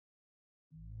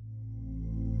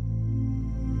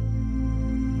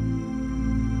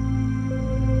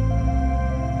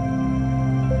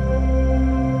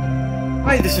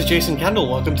this is Jason Kendall.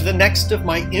 Welcome to the next of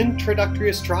my introductory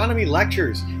astronomy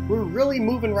lectures. We're really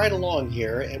moving right along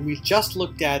here, and we just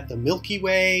looked at the Milky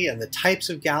Way and the types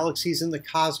of galaxies in the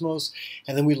cosmos,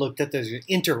 and then we looked at the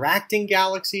interacting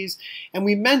galaxies, and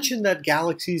we mentioned that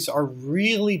galaxies are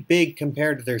really big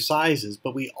compared to their sizes,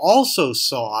 but we also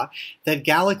saw that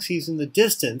galaxies in the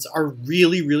distance are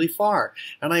really, really far.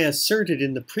 And I asserted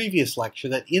in the previous lecture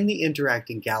that in the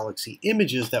interacting galaxy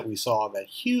images that we saw, that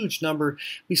huge number,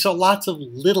 we saw lots of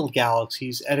little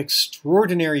galaxies at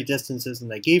extraordinary distances,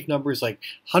 and I gave numbers like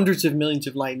hundreds of millions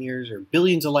of light years or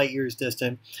billions of light years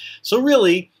distant. So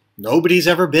really, nobody's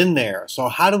ever been there. So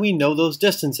how do we know those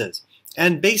distances?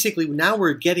 And basically, now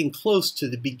we're getting close to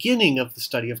the beginning of the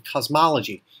study of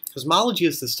cosmology. Cosmology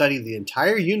is the study of the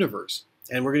entire universe,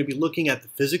 and we're going to be looking at the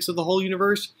physics of the whole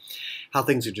universe, how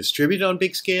things are distributed on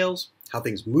big scales, how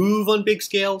things move on big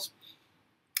scales,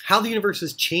 how the universe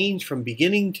has changed from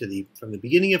the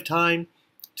beginning of time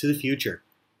to the future,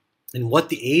 and what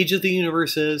the age of the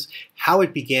universe is, how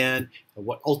it began, and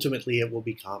what ultimately it will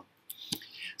become.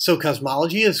 So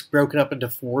cosmology is broken up into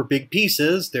four big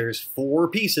pieces. There's four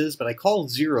pieces, but I call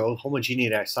zero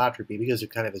homogeneous isotropy because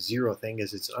it's kind of a zero thing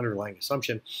as its underlying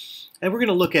assumption. And we're going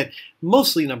to look at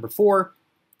mostly number four,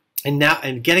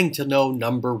 and getting to know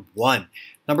number one.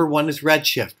 Number one is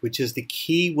redshift, which is the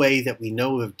key way that we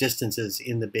know of distances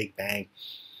in the Big Bang.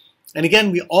 And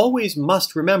again, we always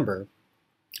must remember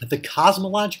that the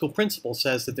cosmological principle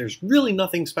says that there's really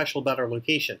nothing special about our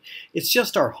location. It's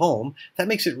just our home. That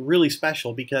makes it really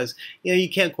special because, you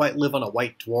can't quite live on a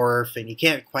white dwarf and you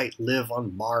can't quite live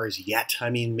on Mars yet. I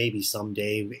mean, maybe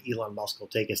someday Elon Musk will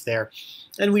take us there.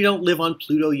 And we don't live on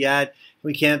Pluto yet.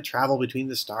 We can't travel between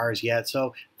the stars yet.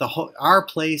 So our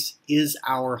place is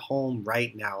our home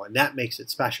right now, and that makes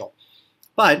it special.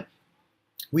 But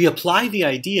we apply the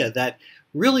idea that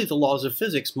really the laws of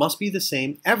physics must be the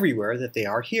same everywhere that they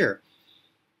are here.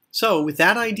 So with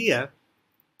that idea,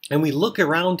 and we look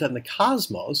around on the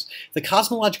cosmos, the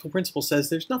cosmological principle says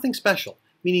there's nothing special,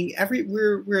 meaning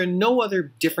we're in no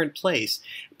other different place.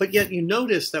 But yet you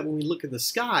notice that when we look in the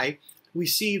sky, we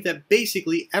see that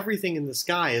basically everything in the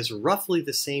sky is roughly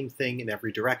the same thing in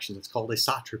every direction. It's called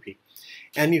isotropy.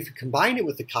 And if you combine it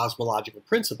with the cosmological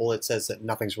principle, it says that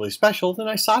nothing's really special, then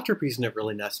isotropy isn't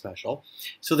really that special.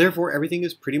 So therefore, everything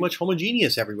is pretty much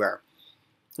homogeneous everywhere.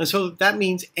 And so that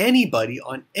means anybody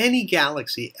on any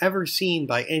galaxy ever seen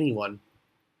by anyone,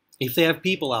 if they have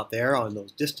people out there on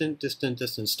those distant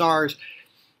stars,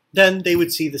 then they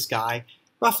would see the sky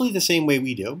roughly the same way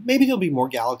we do. Maybe there'll be more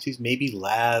galaxies, maybe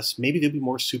less. Maybe there'll be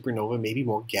more supernova, maybe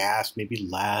more gas, maybe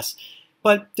less.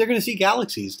 But they're going to see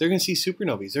galaxies, they're going to see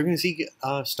supernovae, they're going to see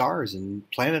stars and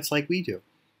planets like we do.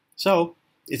 So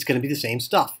it's going to be the same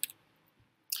stuff.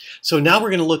 So now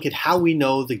we're going to look at how we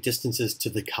know the distances to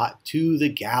the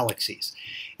galaxies.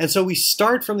 And so we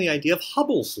start from the idea of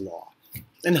Hubble's law.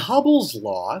 And Hubble's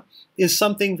law is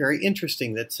something very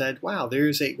interesting that said, wow,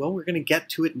 well, we're going to get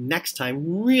to it next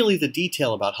time, really the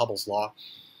detail about Hubble's law.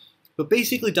 But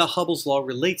basically, Hubble's law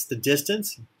relates the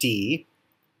distance, d,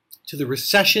 to the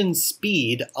recession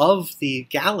speed of the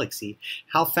galaxy,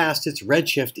 how fast its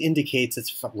redshift indicates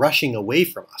it's rushing away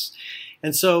from us.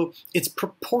 And so it's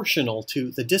proportional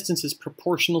to, the distance is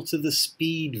proportional to the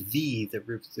speed v,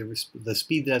 the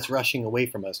speed that's rushing away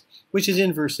from us, which is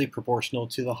inversely proportional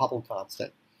to the Hubble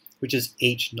constant, which is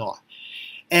h naught.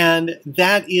 And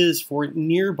that is for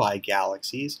nearby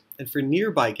galaxies. And for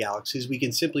nearby galaxies, we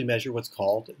can simply measure what's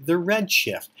called the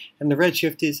redshift. And the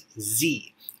redshift is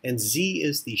z. And z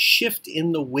is the shift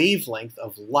in the wavelength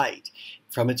of light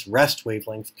from its rest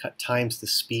wavelength times the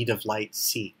speed of light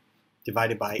c,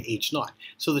 divided by h naught.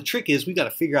 So the trick is we got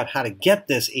to figure out how to get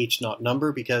this h naught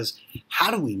number, because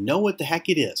how do we know what the heck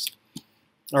it is?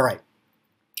 All right.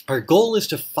 Our goal is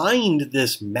to find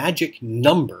this magic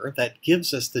number that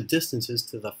gives us the distances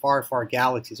to the far, far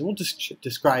galaxies. And we'll just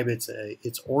describe its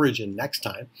origin next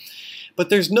time. But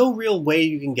there's no real way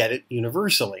you can get it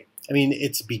universally. I mean,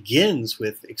 it begins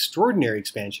with extraordinary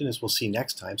expansion, as we'll see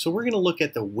next time. So we're going to look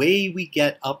at the way we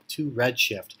get up to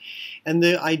redshift. And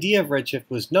the idea of redshift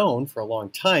was known for a long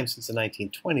time, since the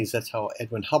 1920s. That's how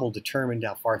Edwin Hubble determined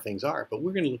how far things are. But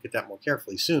we're going to look at that more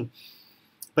carefully soon.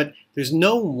 But there's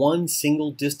no one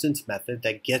single distance method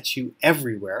that gets you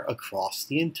everywhere across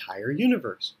the entire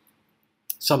universe.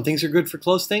 Some things are good for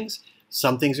close things.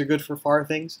 Some things are good for far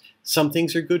things. Some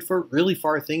things are good for really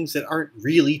far things that aren't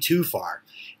really too far.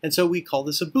 And so we call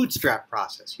this a bootstrap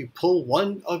process. You pull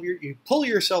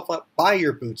yourself up by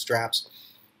your bootstraps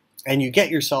and you get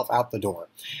yourself out the door.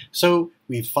 So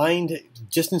we find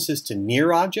distances to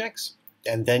near objects,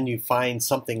 and then you find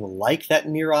something like that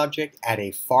near object at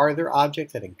a farther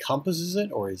object that encompasses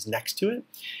it or is next to it,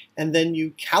 and then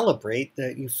you calibrate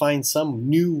that you find some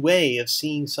new way of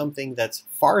seeing something that's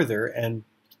farther and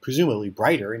presumably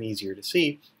brighter and easier to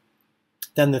see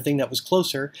than the thing that was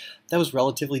closer, that was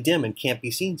relatively dim and can't be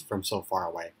seen from so far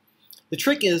away. The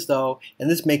trick is, though, and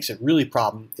this makes it really a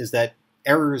problem, is that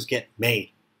errors get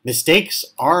made. Mistakes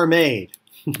are made.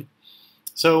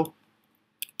 So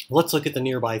let's look at the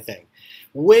nearby thing.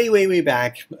 Way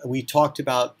back, we talked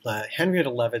about Henrietta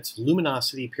Leavitt's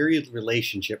luminosity period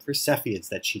relationship for Cepheids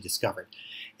that she discovered.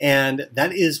 And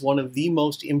that is one of the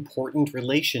most important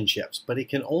relationships, but it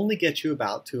can only get you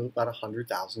about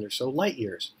 100,000 or so light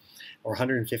years, or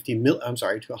 150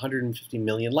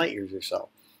 million light years or so.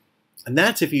 And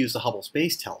that's if you use the Hubble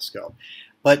Space Telescope.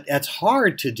 But that's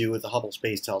hard to do with the Hubble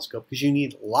Space Telescope because you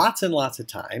need lots and lots of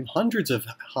time, hundreds of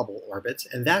Hubble orbits,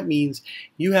 and that means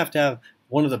you have to have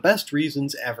one of the best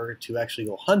reasons ever to actually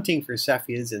go hunting for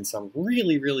Cepheids in some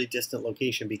really distant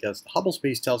location, because the Hubble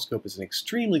Space Telescope is an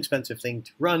extremely expensive thing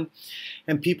to run,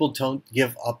 and people don't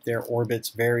give up their orbits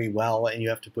very well, and you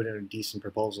have to put in a decent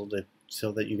proposal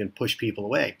so that you can push people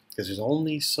away, because there's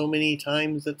only so many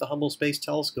times that the Hubble Space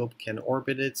Telescope can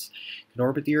orbit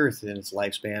the Earth in its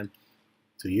lifespan.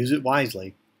 So use it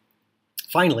wisely.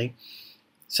 Finally,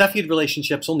 Cepheid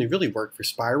relationships only really work for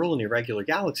spiral and irregular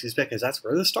galaxies because that's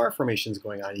where the star formation is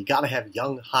going on. You got to have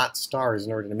young, hot stars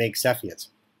in order to make Cepheids.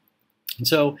 And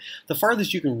so the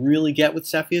farthest you can really get with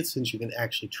Cepheids, since you can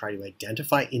actually try to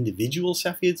identify individual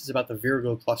Cepheids, is about the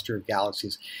Virgo cluster of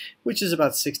galaxies, which is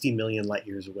about 60 million light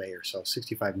years away or so,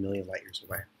 65 million light years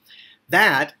away.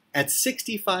 That, at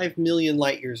 65 million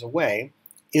light years away,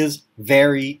 is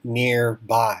very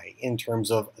nearby in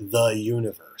terms of the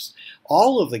universe.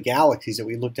 All of the galaxies that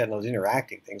we looked at in those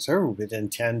interacting things are within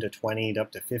 10 to 20 to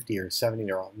up to 50 or 70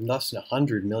 or less than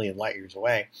 100 million light years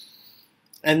away.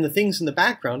 And the things in the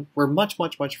background were much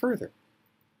further.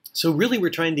 So really we're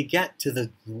trying to get to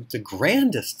the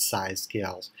grandest size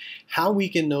scales, how we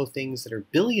can know things that are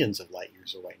billions of light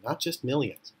years away, not just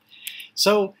millions.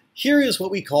 So here is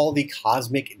what we call the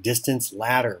cosmic distance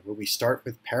ladder, where we start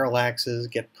with parallaxes,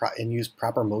 and use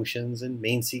proper motions and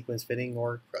main sequence fitting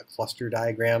or cluster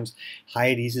diagrams.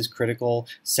 Hyades is critical.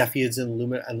 Cepheids and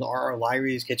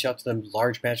Lyrae get you out to the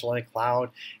Large Magellanic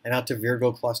Cloud and out to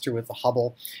Virgo cluster with the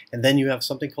Hubble. And then you have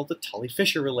something called the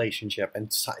Tully-fisher relationship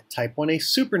and Type 1a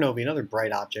supernovae and other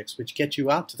bright objects, which get you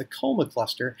out to the Coma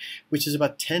cluster, which is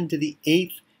about 10 to the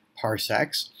 8th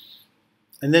parsecs.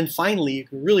 And then finally, you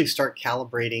can really start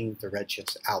calibrating the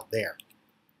redshifts out there.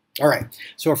 All right,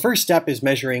 so our first step is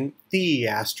measuring the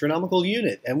astronomical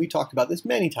unit. And we talked about this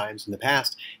many times in the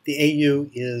past. The AU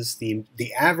is the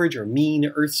average or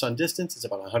mean Earth-Sun distance. It's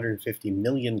about 150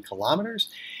 million kilometers.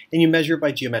 And you measure it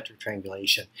by geometric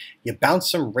triangulation. You bounce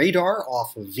some radar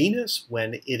off of Venus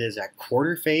when it is at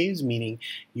quarter phase, meaning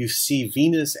you see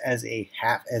Venus as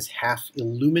half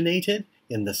illuminated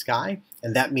in the sky,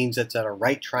 and that means it's at a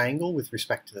right triangle with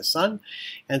respect to the sun.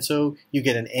 And so you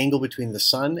get an angle between the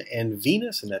sun and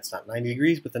Venus, and that's not 90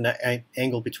 degrees, but the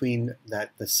angle between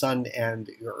the sun and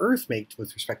your Earth make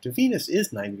with respect to Venus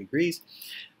is 90 degrees.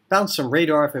 Bounce some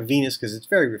radar off of Venus because it's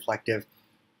very reflective.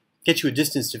 Get you a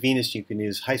distance to Venus. You can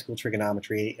use high school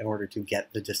trigonometry in order to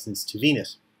get the distance to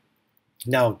Venus.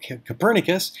 Now,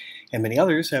 Copernicus and many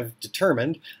others have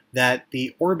determined that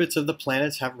the orbits of the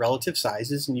planets have relative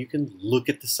sizes, and you can look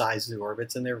at the size of the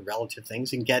orbits and their relative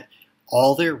things and get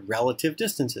all their relative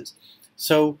distances.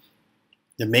 So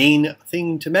the main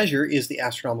thing to measure is the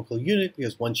astronomical unit,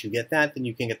 because once you get that, then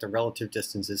you can get the relative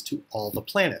distances to all the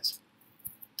planets.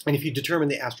 And if you determine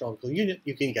the astronomical unit,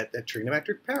 you can get the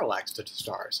trigonometric parallax to the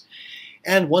stars.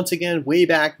 And once again, way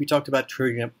back, we talked about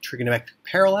trigonometric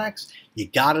parallax. You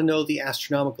got to know the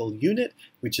astronomical unit,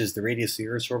 which is the radius of the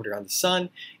Earth's orbit around the sun,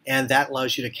 and that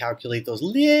allows you to calculate those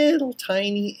little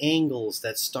tiny angles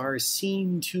that stars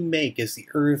seem to make as the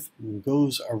Earth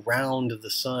goes around the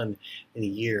sun in a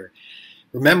year.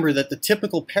 Remember that the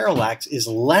typical parallax is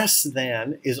always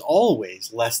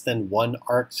less than 1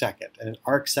 arcsecond. And an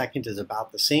arcsecond is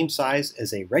about the same size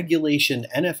as a regulation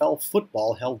NFL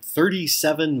football held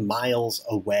 37 miles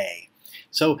away.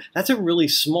 So that's a really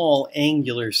small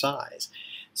angular size.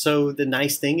 So the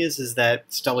nice thing is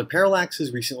that stellar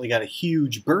parallaxes recently got a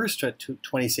huge burst at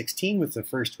 2016 with the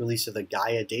first release of the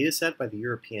Gaia dataset by the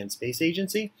European Space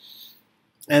Agency.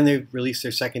 And they've released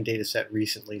their second data set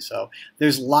recently. So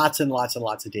there's lots and lots and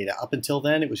lots of data. Up until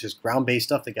then, it was just ground-based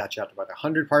stuff that got you out to about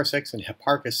 100 parsecs, and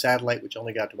Hipparcos satellite, which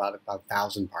only got to about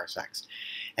 1,000 parsecs.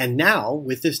 And now,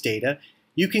 with this data,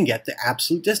 you can get the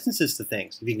absolute distances to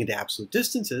things. If you can get absolute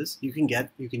distances, you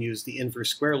can use the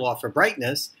inverse square law for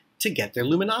brightness to get their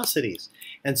luminosities.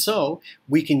 And so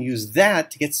we can use that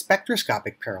to get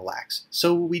spectroscopic parallax.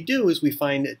 So what we do is we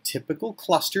find typical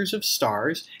clusters of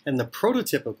stars, and the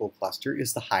prototypical cluster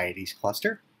is the Hyades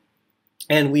cluster.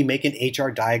 And we make an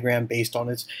HR diagram based on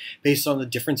the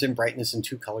difference in brightness in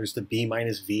two colors, the B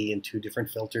minus V, and two different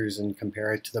filters, and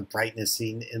compare it to the brightness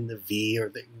seen in the V,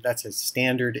 that's a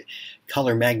standard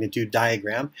color magnitude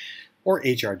diagram, or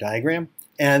HR diagram.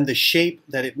 And the shape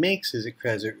that it makes is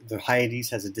the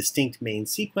Hyades has a distinct main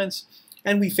sequence,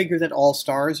 and we figure that all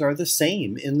stars are the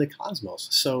same in the cosmos.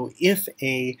 So if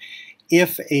a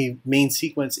main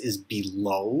sequence is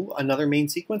below another main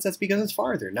sequence, that's because it's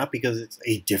farther, not because it's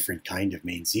a different kind of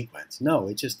main sequence. No,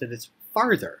 it's just that it's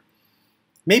farther.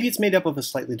 Maybe it's made up of a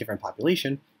slightly different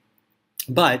population,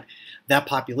 but that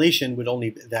population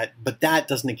but that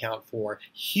doesn't account for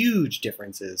huge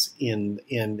differences in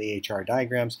the HR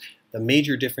diagrams. The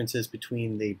major differences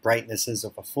between the brightnesses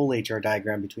of a full HR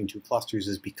diagram between two clusters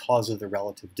is because of the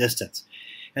relative distance.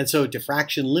 And so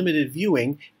diffraction limited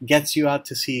viewing gets you out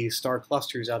to see star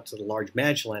clusters out to the Large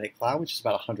Magellanic Cloud, which is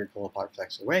about 100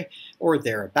 kiloparsecs away, or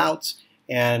thereabouts,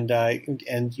 and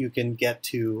you can get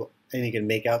to, and you can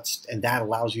make out, and that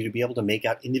allows you to be able to make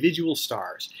out individual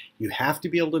stars. You have to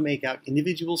be able to make out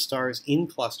individual stars in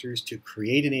clusters to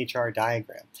create an HR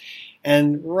diagram.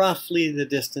 And roughly the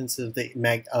distance of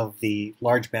the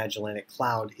Large Magellanic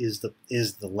Cloud is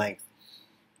the length.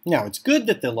 Now, it's good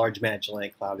that the Large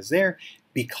Magellanic Cloud is there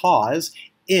because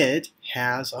it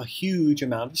has a huge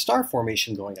amount of star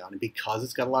formation going on. And because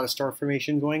it's got a lot of star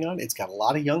formation going on, it's got a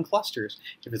lot of young clusters.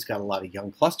 If it's got a lot of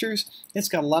young clusters, it's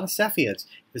got a lot of Cepheids.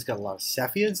 If it's got a lot of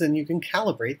Cepheids, then you can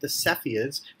calibrate the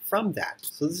Cepheids from that.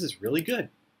 So this is really good.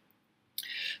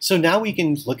 So now we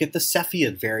can look at the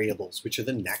Cepheid variables, which are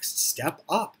the next step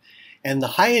up. And the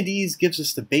Hyades gives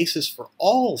us the basis for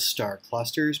all star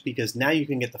clusters, because now you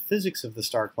can get the physics of the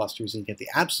star clusters and you get the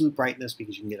absolute brightness,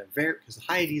 because you can get because the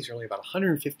Hyades are only about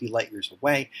 150 light years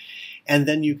away. And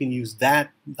then you can use the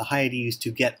Hyades to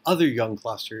get other young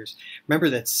clusters. Remember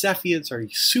that Cepheids are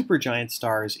supergiant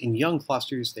stars. In young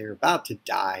clusters, they're about to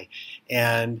die.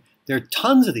 And there are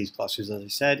tons of these clusters, as I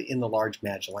said, in the Large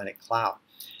Magellanic Cloud.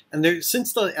 And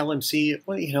since the LMC,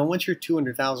 once you're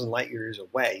 200,000 light years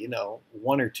away,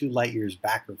 1 or 2 light years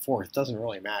back or forth doesn't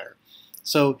really matter.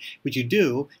 So what you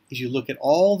do is you look at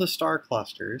all the star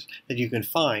clusters that you can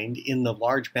find in the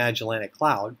Large Magellanic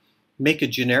Cloud, make a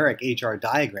generic HR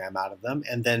diagram out of them,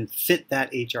 and then fit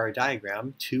that HR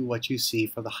diagram to what you see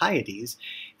for the Hyades.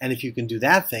 And if you can do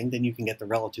that thing, then you can get the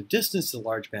relative distance to the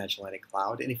Large Magellanic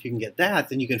Cloud. And if you can get that,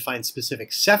 then you can find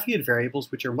specific Cepheid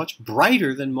variables, which are much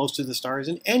brighter than most of the stars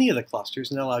in any of the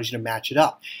clusters, and that allows you to match it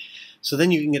up. So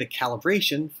then you can get a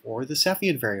calibration for the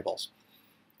Cepheid variables.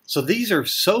 So these are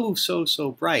so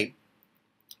bright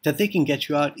that they can get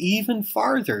you out even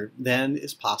farther than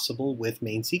is possible with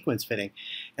main sequence fitting.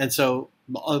 And so,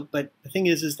 but the thing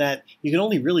is that you can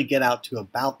only really get out to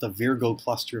about the Virgo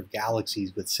cluster of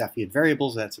galaxies with Cepheid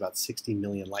variables. That's about 60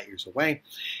 million light years away.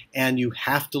 And you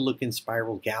have to look in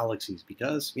spiral galaxies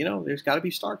because, there's got to be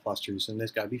star clusters and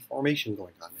there's got to be formation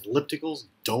going on. Ellipticals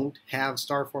don't have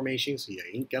star formation, so you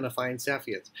ain't going to find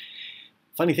Cepheids.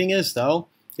 Funny thing is, though,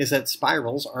 is that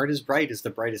spirals aren't as bright as the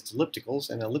brightest ellipticals,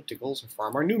 and ellipticals are far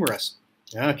more numerous.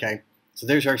 Okay, so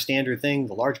there's our standard thing.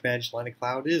 The Large Magellanic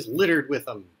Cloud is littered with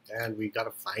them, and we've got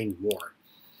to find more.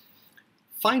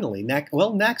 Finally,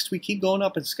 next we keep going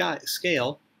up in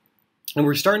scale, and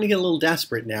we're starting to get a little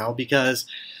desperate now because,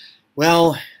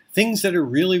 things that are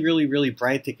really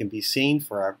bright that can be seen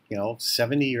for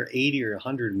 70 or 80 or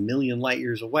 100 million light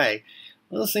years away,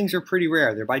 those things are pretty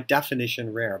rare. They're by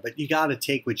definition rare, but you got to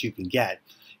take what you can get.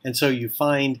 And so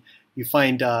maybe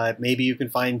you can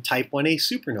find type 1a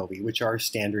supernovae, which are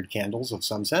standard candles of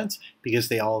some sense, because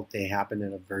they happen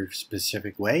in a very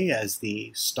specific way as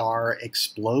the star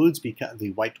explodes, because the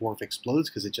white dwarf explodes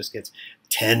because it just gets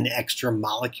 10 extra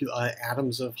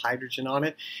atoms of hydrogen on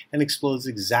it and explodes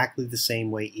exactly the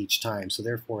same way each time. So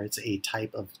therefore it's a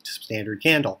type of standard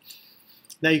candle.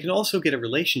 Now you can also get a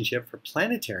relationship for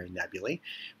planetary nebulae,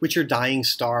 which are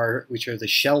the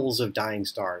shells of dying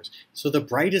stars. So the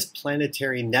brightest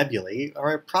planetary nebulae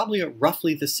are probably at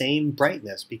roughly the same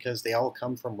brightness because they all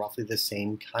come from roughly the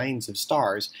same kinds of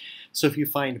stars. So if you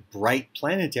find bright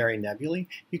planetary nebulae,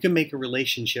 you can make a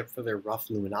relationship for their rough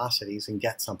luminosities and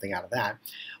get something out of that.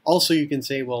 Also, you can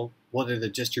say, well, what are the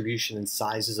distribution and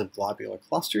sizes of globular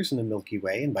clusters in the Milky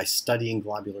Way? And by studying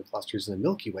globular clusters in the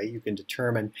Milky Way, you can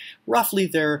determine roughly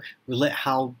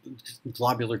how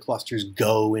globular clusters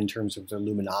go in terms of their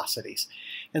luminosities.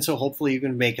 And so hopefully you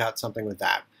can make out something with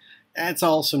that. That's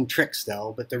all some tricks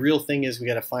though, but the real thing is we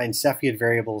got to find Cepheid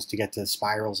variables to get to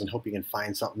spirals and hope you can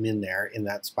find something in there in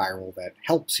that spiral that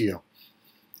helps you.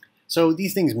 So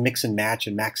these things mix and match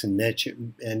and max and mitch,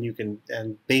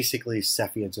 and basically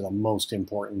Cepheids are the most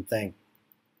important thing.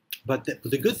 But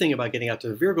the good thing about getting out to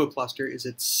the Virgo cluster is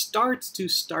it starts to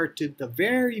the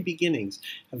very beginnings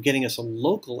of getting us a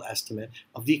local estimate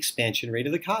of the expansion rate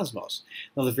of the cosmos.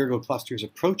 Now the Virgo cluster is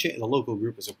approaching, the local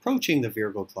group is approaching the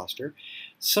Virgo cluster,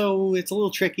 so it's a little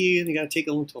tricky and you got to take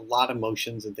into a lot of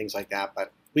motions and things like that,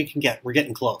 but we're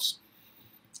getting close.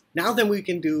 Now then we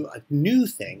can do a new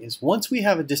thing is once we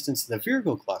have a distance to the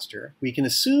Virgo cluster, we can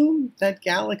assume that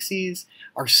galaxies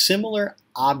are similar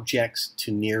objects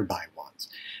to nearby ones.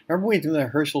 Remember when the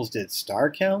Herschels did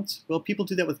star counts? Well, people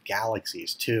do that with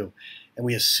galaxies too. And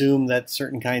we assume that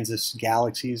certain kinds of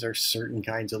galaxies are certain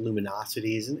kinds of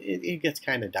luminosities, and it gets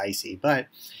kind of dicey. But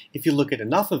if you look at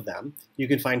enough of them, you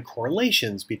can find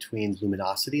correlations between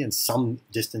luminosity and some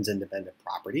distance-independent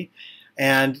property.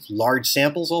 And large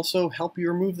samples also help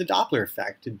you remove the Doppler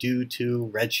effect due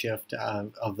to redshift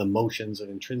of the motions of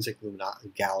intrinsic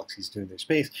galaxies during their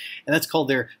space. And that's called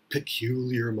their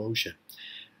peculiar motion.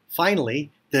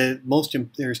 Finally,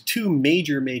 there's two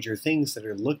major things that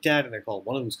are looked at, and they're called,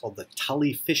 one of them is called the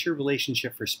tully-fisher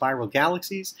relationship for spiral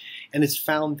galaxies, and it's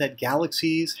found that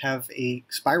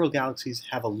spiral galaxies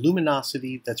have a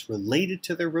luminosity that's related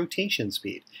to their rotation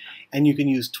speed. And you can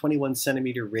use 21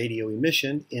 centimeter radio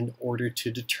emission in order to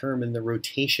determine the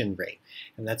rotation rate.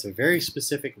 And that's a very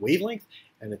specific wavelength,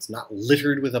 and it's not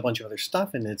littered with a bunch of other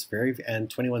stuff, and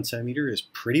 21 centimeter is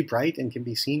pretty bright and can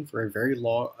be seen for a very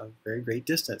great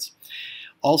distance.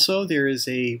 Also, there is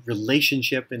a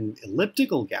relationship in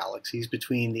elliptical galaxies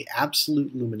between the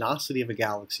absolute luminosity of a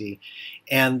galaxy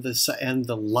and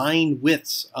the line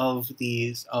widths of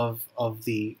the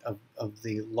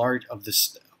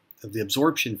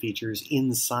absorption features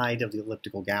inside of the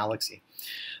elliptical galaxy.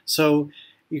 So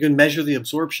you can measure the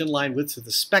absorption line widths of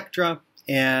the spectra,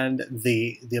 and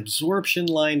the absorption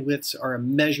line widths are a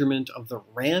measurement of the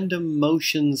random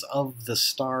motions of the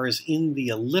stars in the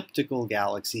elliptical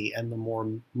galaxy, and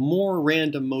the more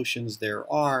random motions there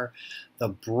are, the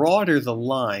broader the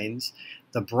lines.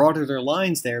 The broader their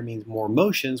lines there means more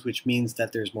motions, which means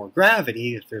that there's more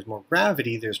gravity. If there's more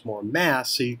gravity, there's more mass,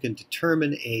 so you can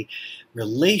determine a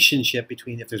relationship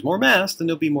between, if there's more mass, then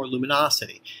there'll be more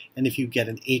luminosity. And if you get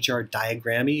an HR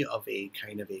diagrammy of a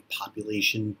kind of a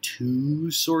population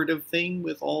 2 sort of thing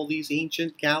with all these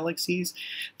ancient galaxies,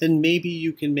 then maybe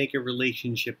you can make a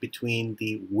relationship between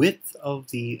the width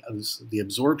of the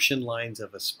absorption lines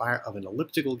of an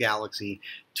elliptical galaxy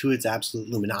to its absolute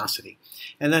luminosity.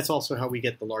 And that's also how we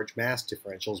get the large mass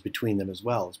differentials between them as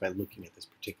well, is by looking at this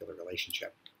particular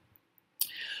relationship.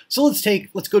 So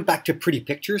let's go back to pretty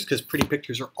pictures, because pretty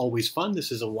pictures are always fun.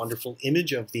 This is a wonderful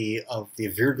image of the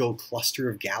Virgo cluster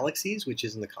of galaxies, which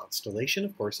is in the constellation,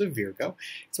 of course, of Virgo.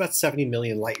 It's about 70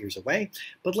 million light years away.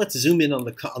 But let's zoom in on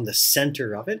the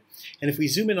center of it. And if we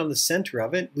zoom in on the center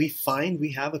of it, we find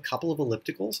we have a couple of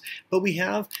ellipticals, but we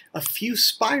have a few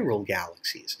spiral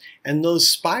galaxies. And those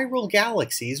spiral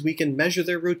galaxies, we can measure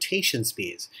their rotation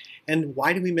speeds. And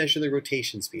why do we measure their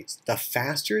rotation speeds? The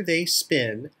faster they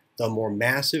spin, the more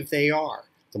massive they are.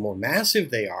 The more massive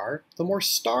they are, the more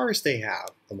stars they have.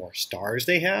 The more stars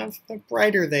they have, the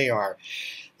brighter they are.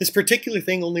 This particular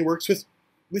thing only works with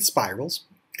spirals,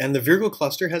 and the Virgo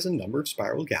cluster has a number of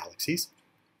spiral galaxies.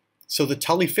 So the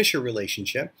tully-fisher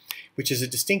relationship, which is a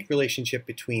distinct relationship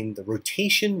between the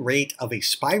rotation rate of a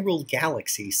spiral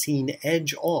galaxy seen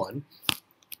edge on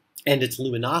and its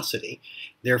luminosity,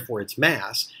 therefore its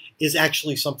mass, is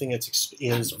actually something that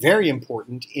is very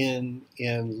important in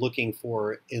looking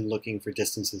for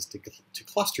distances to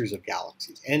clusters of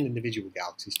galaxies and individual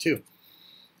galaxies too.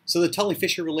 So the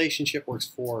tully-fisher relationship works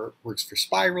for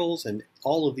spirals, and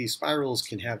all of these spirals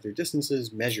can have their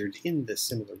distances measured in this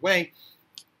similar way.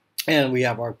 And we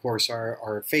have, of course,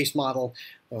 our face model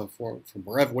from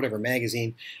whatever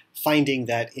magazine, finding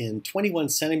that in 21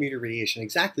 centimeter radiation,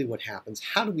 exactly what happens,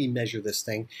 how do we measure this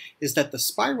thing, is that the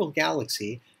spiral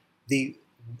galaxy, the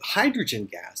hydrogen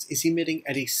gas, is emitting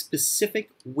at a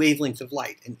specific wavelength of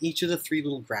light. And each of the 3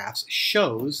 little graphs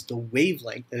shows the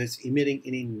wavelength that it's emitting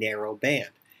in a narrow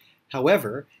band.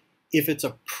 However, if it's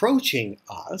approaching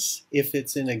us, if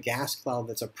it's in a gas cloud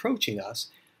that's approaching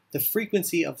us, the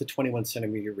frequency of the 21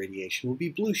 centimeter radiation will be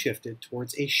blue shifted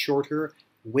towards a shorter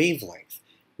wavelength.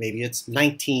 Maybe it's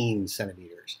 19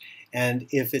 centimeters. And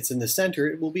if it's in the center,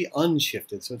 it will be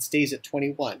unshifted, so it stays at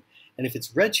 21. And if it's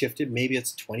redshifted, maybe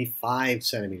it's 25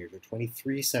 centimeters or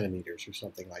 23 centimeters or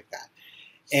something like that.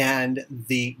 And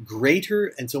the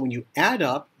greater, and so when you add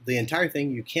up the entire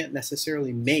thing, you can't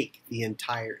necessarily make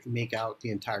out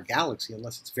the entire galaxy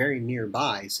unless it's very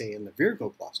nearby, say in the Virgo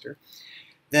cluster.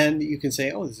 Then you can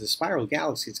say, oh, this is a spiral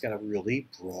galaxy. It's got a really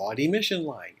broad emission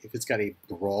line. If it's got a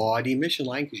broad emission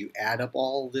line, because you add up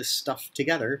all this stuff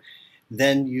together,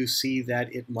 then you see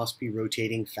that it must be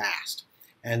rotating fast.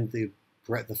 And the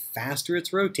faster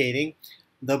it's rotating,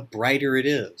 the brighter it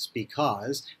is,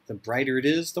 because the brighter it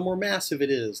is, the more massive it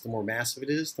is. The more massive it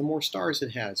is, the more stars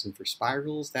it has. And for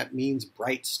spirals, that means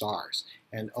bright stars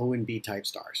and O and B type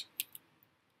stars.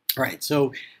 All right,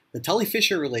 so the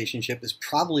Tully-Fisher relationship is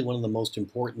probably one of the most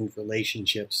important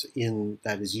relationships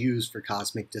that is used for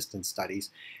cosmic distance studies,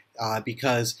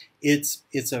 because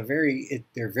they're very,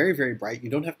 very bright. You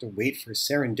don't have to wait for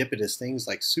serendipitous things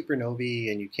like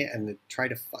supernovae, and you can't try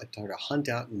to hunt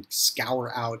out and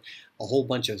scour out a whole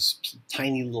bunch of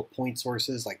tiny little point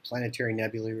sources like planetary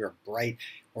nebulae or bright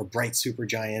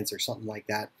supergiants or something like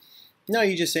that. No,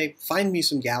 you just say, find me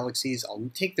some galaxies. I'll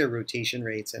take their rotation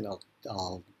rates and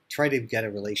I'll try to get a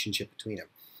relationship between them.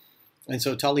 And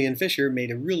so Tully and Fisher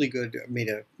made a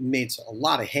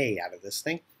lot of hay out of this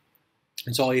thing.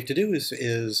 And so all you have to do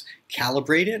is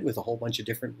calibrate it with a whole bunch of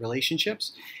different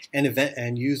relationships,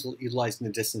 and utilizing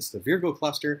the distance to the Virgo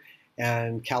cluster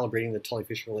and calibrating the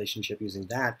Tully-Fisher relationship using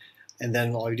that. And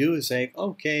then all you do is say,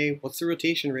 okay, what's the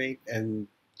rotation rate? And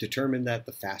determine that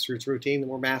the faster it's rotating, the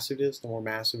more massive it is. The more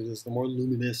massive it is, the more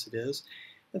luminous it is.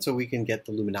 And so we can get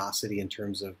the luminosity in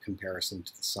terms of comparison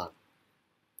to the sun.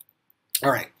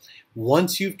 All right,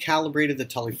 once you've calibrated the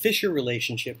Tully-Fisher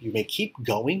relationship, you may keep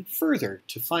going further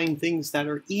to find things that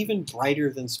are even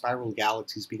brighter than spiral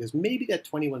galaxies, because maybe that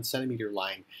 21 centimeter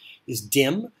line is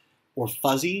dim or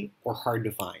fuzzy or hard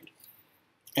to find.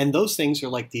 And those things are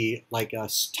like a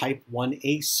type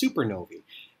 1a supernovae.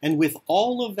 And with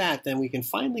all of that, then we can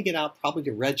finally get out probably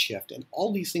to Redshift, and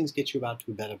all these things get you about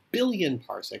 1 billion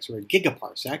parsecs or a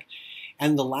gigaparsec.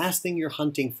 And the last thing you're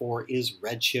hunting for is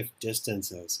redshift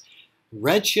distances.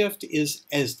 Redshift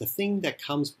is the thing that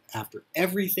comes after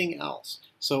everything else.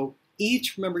 So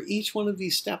remember, each one of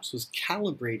these steps was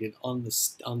calibrated on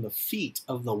the feet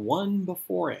of the one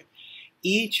before it.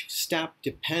 Each step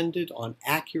depended on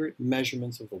accurate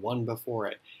measurements of the one before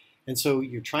it. And so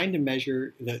you're trying to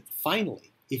measure that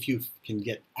finally, if you can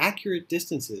get accurate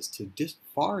distances to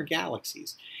far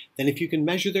galaxies, then if you can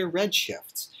measure their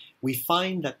redshifts, we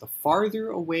find that the farther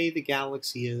away the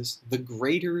galaxy is, the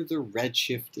greater the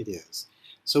redshift it is.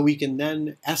 So we can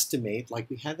then estimate,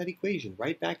 like we had that equation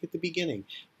right back at the beginning,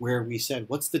 where we said,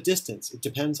 what's the distance? It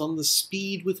depends on the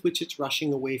speed with which it's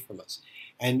rushing away from us.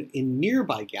 And in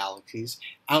nearby galaxies,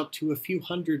 out to a few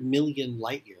 100 million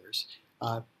light years,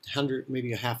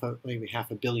 maybe half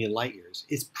a billion light years,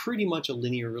 is pretty much a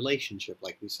linear relationship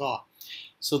like we saw.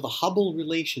 So the Hubble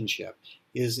relationship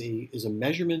is a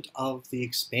measurement of the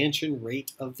expansion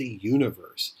rate of the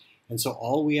universe. And so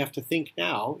all we have to think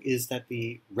now is that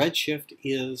the redshift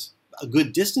is a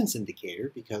good distance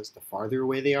indicator, because the farther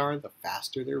away they are, the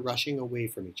faster they're rushing away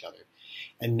from each other.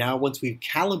 And now once we've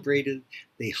calibrated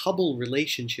the Hubble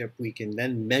relationship, we can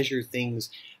then measure things,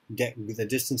 the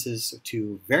distances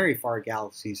to very far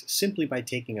galaxies, simply by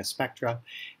taking a spectra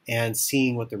and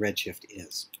seeing what the redshift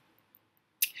is.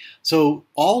 So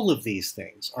all of these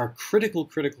things are critical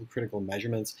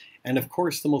measurements. And of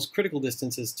course, the most critical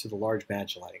distance is to the Large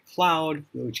Magellanic Cloud,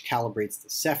 which calibrates the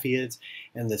Cepheids.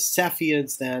 And the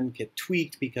Cepheids then get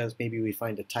tweaked because maybe we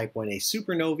find a type 1a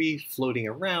supernovae floating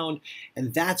around.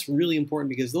 And that's really important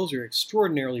because those are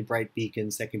extraordinarily bright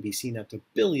beacons that can be seen up to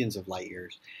billions of light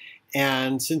years.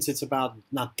 And since it's about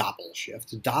not Doppler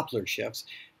shifts,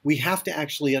 we have to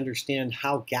actually understand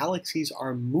how galaxies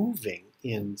are moving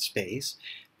in space,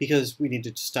 because we need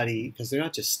to study, because they're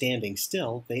not just standing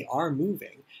still, they are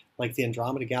moving. Like the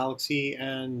Andromeda Galaxy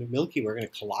and Milky Way are going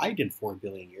to collide in 4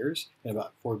 billion years, in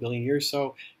about 4 billion years.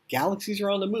 So galaxies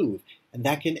are on the move, and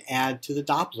that can add to the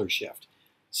Doppler shift.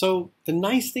 So the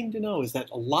nice thing to know is that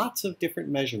lots of different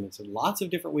measurements and lots of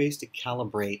different ways to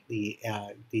calibrate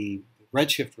the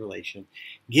redshift relation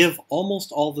give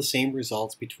almost all the same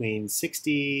results between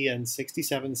 60 and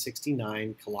 67,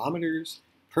 69 kilometers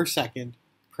per second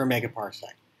per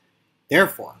megaparsec.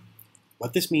 Therefore,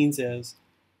 what this means is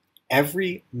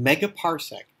every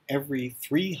megaparsec, every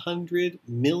 300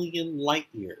 million light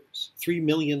years, 3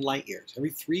 million light years, every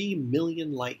 3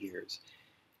 million light years,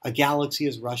 a galaxy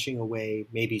is rushing away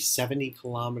maybe 70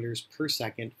 kilometers per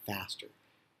second faster.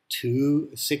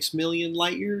 6 million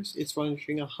light years, it's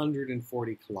rushing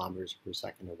 140 kilometers per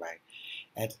second away.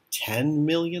 At 10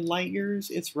 million light years,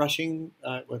 it's rushing,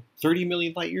 30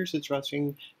 million light years, it's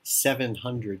rushing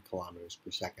 700 kilometers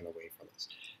per second away from us.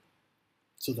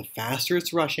 So the faster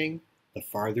it's rushing, the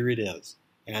farther it is.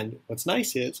 And what's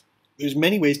nice is there's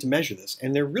many ways to measure this,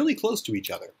 and they're really close to each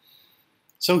other.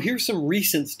 So here's some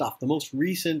recent stuff, the most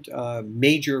recent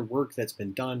major work that's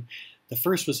been done. The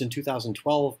first was in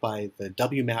 2012 by the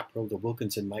WMAP probe, the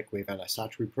Wilkinson Microwave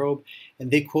Anisotropy probe,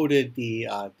 and they quoted the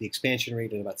expansion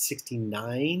rate at about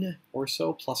 69 or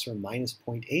so, plus or minus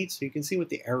 0.8. So you can see what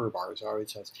the error bars are. It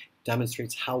just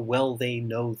demonstrates how well they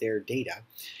know their data.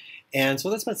 And so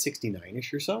that's about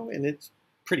 69-ish or so, and it's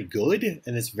pretty good,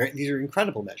 and these are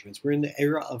incredible measurements. We're in the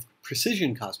era of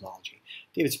precision cosmology.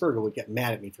 David Spergel would get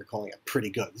mad at me for calling it pretty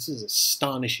good. This is an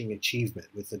astonishing achievement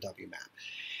with the WMAP.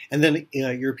 And then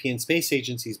European Space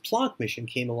Agency's Planck mission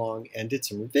came along and did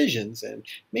some revisions and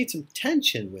made some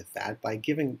tension with that by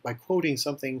quoting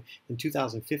something in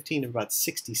 2015 of about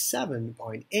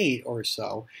 67.8 or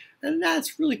so. And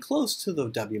that's really close to the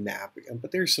WMAP,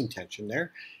 but there's some tension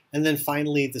there. And then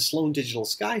finally, the Sloan Digital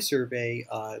Sky Survey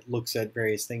looks at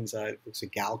various things. It looks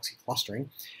at galaxy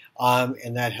clustering,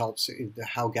 and that helps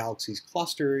how galaxies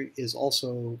cluster is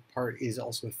also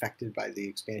affected by the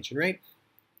expansion rate.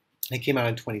 They came out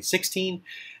in 2016,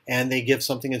 and they give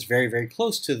something that's very, very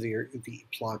close to the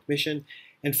Planck mission.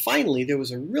 And finally, there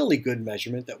was a really good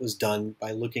measurement that was done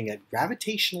by looking at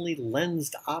gravitationally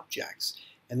lensed objects.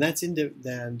 And that's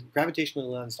gravitationally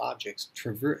lensed objects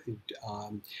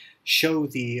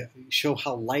show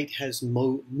how light has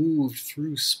moved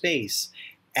through space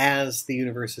as the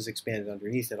universe has expanded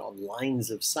underneath it on lines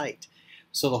of sight.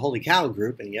 So the Holy Cow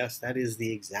group, and yes, that is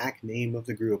the exact name of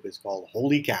the group, it's called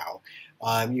Holy Cow.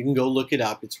 You can go look it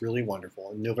up, it's really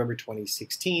wonderful. In November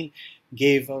 2016,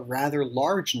 gave a rather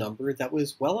large number that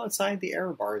was well outside the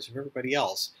error bars of everybody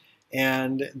else.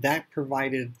 And that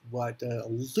provided a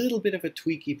little bit of a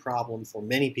tweaky problem for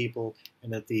many people.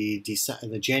 And at the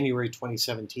January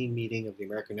 2017 meeting of the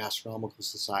American Astronomical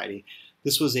Society,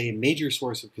 this was a major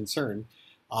source of concern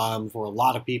for a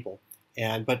lot of people.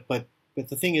 But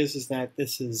the thing is that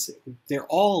they're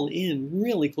all in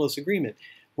really close agreement.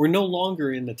 We're no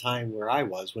longer in the time where I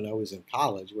was when I was in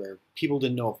college, where people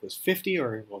didn't know if it was 50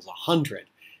 or if it was 100,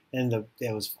 and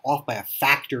it was off by a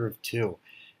factor of 2.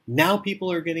 Now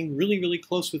people are getting really, really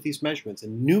close with these measurements,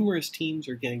 and numerous teams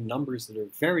are getting numbers that are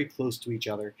very close to each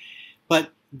other.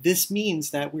 But this means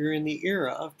that we're in the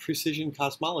era of precision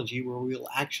cosmology, where we'll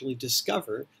actually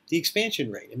discover the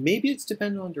expansion rate. And maybe it's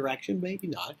dependent on direction, maybe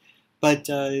not. But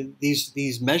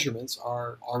these measurements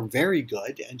are very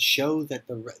good and show that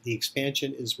the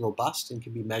expansion is robust and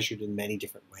can be measured in many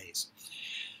different ways.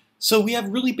 So we have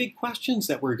really big questions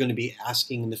that we're going to be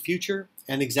asking in the future.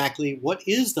 And exactly what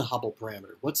is the Hubble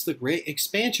parameter? What's the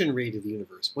expansion rate of the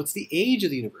universe? What's the age of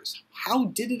the universe? How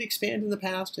did it expand in the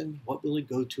past, and what will it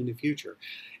go to in the future?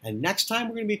 And next time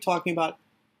we're going to be talking about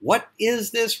what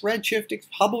is this Redshift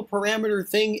Hubble parameter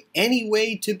thing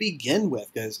anyway to begin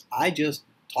with? Because I just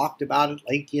talked about it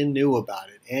like you knew about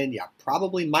it, and you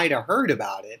probably might have heard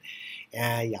about it,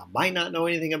 and you might not know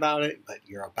anything about it, but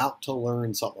you're about to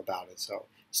learn something about it. So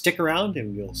stick around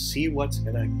and you'll see you'll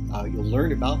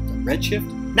learn about the Redshift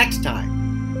next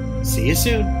time. See you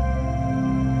soon.